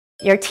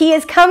Your tea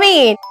is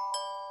coming.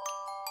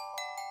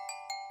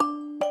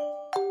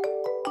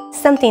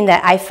 Something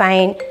that I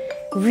find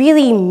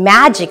really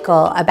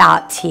magical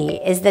about tea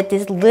is that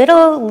this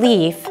little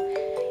leaf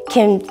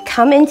can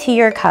come into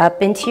your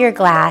cup, into your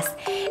glass,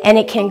 and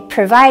it can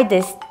provide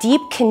this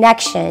deep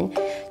connection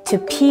to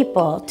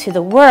people, to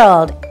the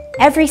world,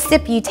 every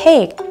sip you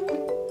take,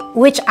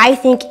 which I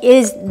think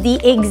is the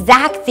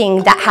exact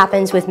thing that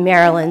happens with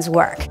Marylyn's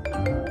work.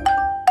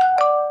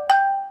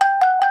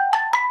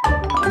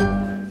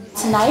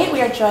 Tonight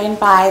we are joined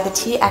by the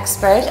tea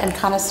expert and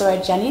connoisseur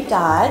Jeni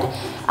Dodd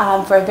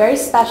for a very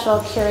special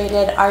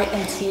curated art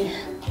and tea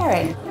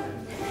pairing.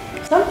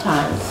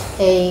 Sometimes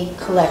a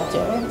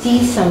collector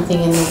sees something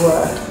in the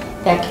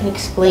work that can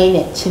explain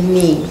it to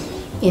me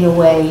in a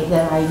way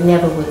that I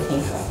never would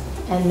think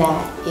of, and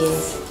that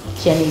is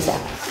Jeni's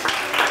art.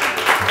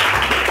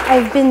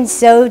 I've been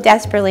so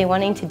desperately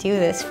wanting to do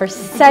this for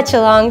such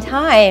a long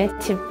time,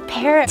 to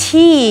pair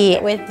tea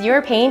with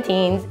your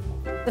paintings.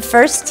 The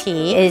first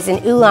tea is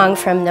an oolong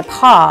from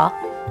Nepal.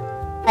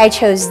 I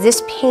chose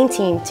this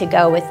painting to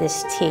go with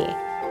this tea.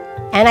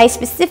 And I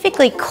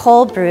specifically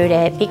cold brewed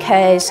it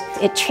because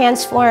it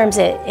transforms,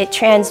 it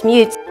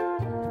transmutes.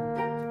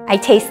 I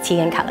taste tea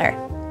in color.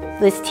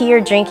 This tea you're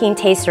drinking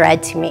tastes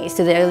red to me,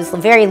 so it was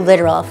very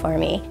literal for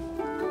me.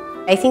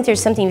 I think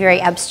there's something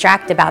very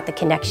abstract about the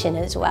connection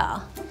as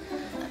well.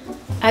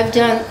 I've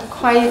done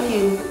quite a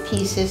few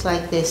pieces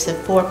like this, a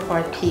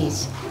 4-part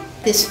piece.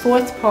 This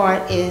 4th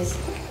part is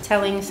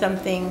telling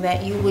something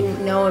that you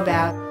wouldn't know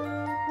about.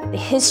 The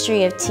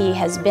history of tea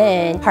has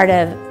been part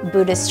of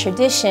Buddhist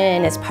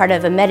tradition, as part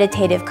of a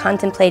meditative,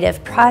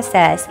 contemplative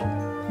process.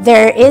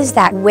 There is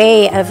that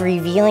way of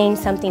revealing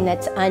something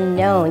that's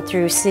unknown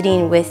through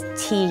sitting with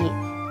tea.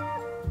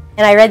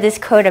 And I read this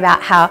quote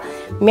about how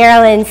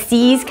Marylyn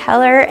sees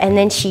color and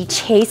then she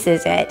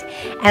chases it.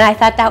 And I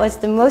thought that was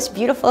the most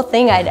beautiful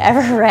thing I'd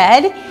ever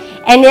read.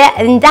 And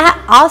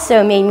that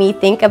also made me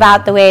think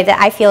about the way that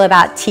I feel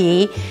about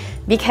tea,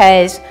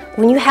 because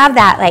when you have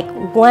that like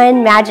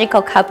one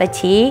magical cup of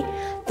tea,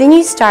 then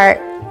you start,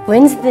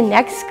 when's the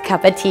next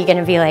cup of tea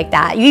gonna be like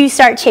that? You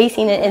start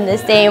chasing it in the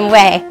same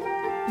way.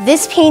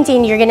 This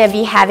painting you're gonna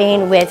be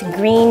having with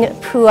green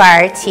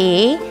pu'er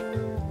tea.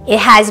 It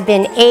has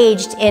been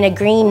aged in a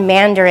green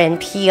mandarin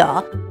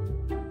peel.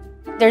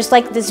 There's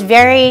like this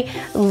very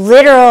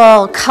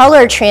literal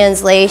color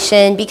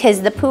translation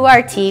because the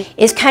pu'er tea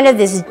is kind of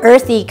this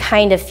earthy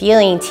kind of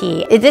feeling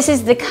tea. This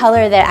is the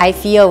color that I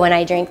feel when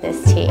I drink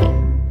this tea.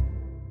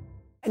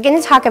 I'm going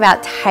to talk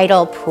about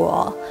tidal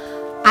pool.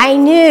 I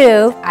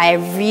knew I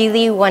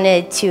really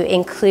wanted to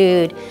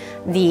include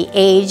the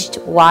aged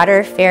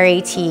water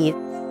fairy tea.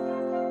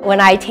 When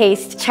I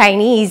taste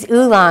Chinese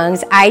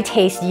oolongs, I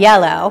taste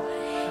yellow,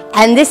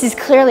 and this is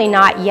clearly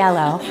not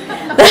yellow.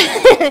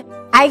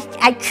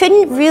 I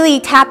couldn't really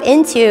tap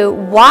into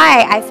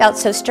why I felt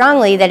so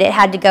strongly that it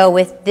had to go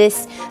with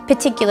this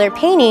particular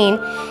painting.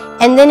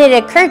 And then it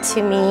occurred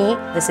to me,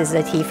 this is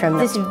a tea from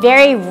this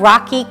very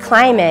rocky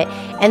climate,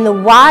 and the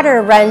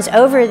water runs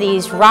over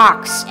these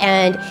rocks,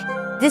 and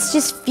this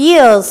just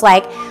feels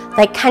like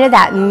kind of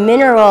that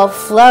mineral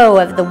flow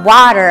of the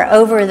water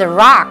over the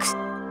rocks.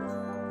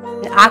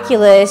 The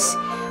oculus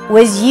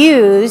was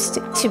used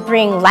to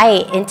bring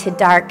light into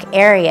dark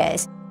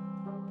areas.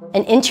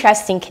 An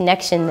interesting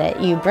connection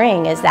that you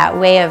bring is that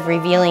way of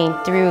revealing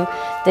through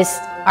this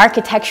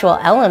architectural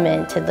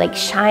element to like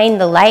shine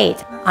the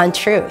light on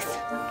truth.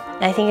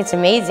 And I think it's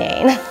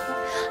amazing.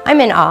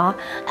 I'm in awe.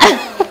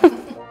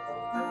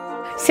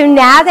 So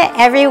now that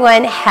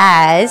everyone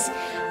has,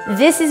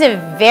 this is a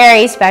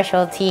very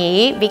special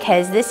tea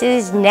because this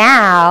is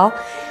now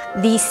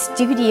the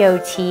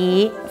studio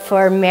tea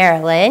for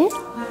Marylyn.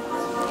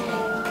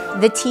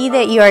 The tea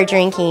that you are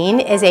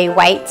drinking is a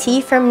white tea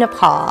from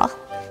Nepal.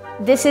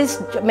 This is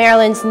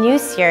Marylyn's new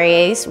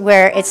series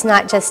where it's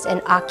not just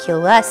an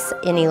oculus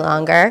any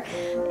longer,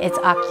 it's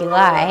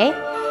oculi.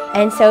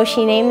 And so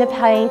she named the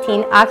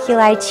painting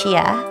Oculi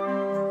Chia.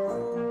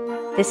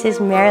 This is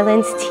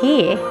Marylyn's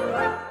tea.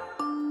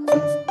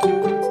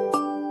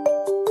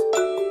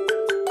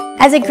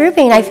 As a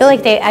grouping, I feel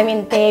like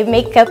they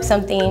make up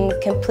something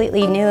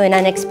completely new and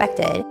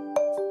unexpected.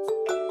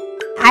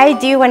 I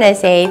do want to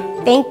say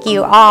thank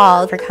you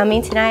all for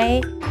coming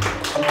tonight.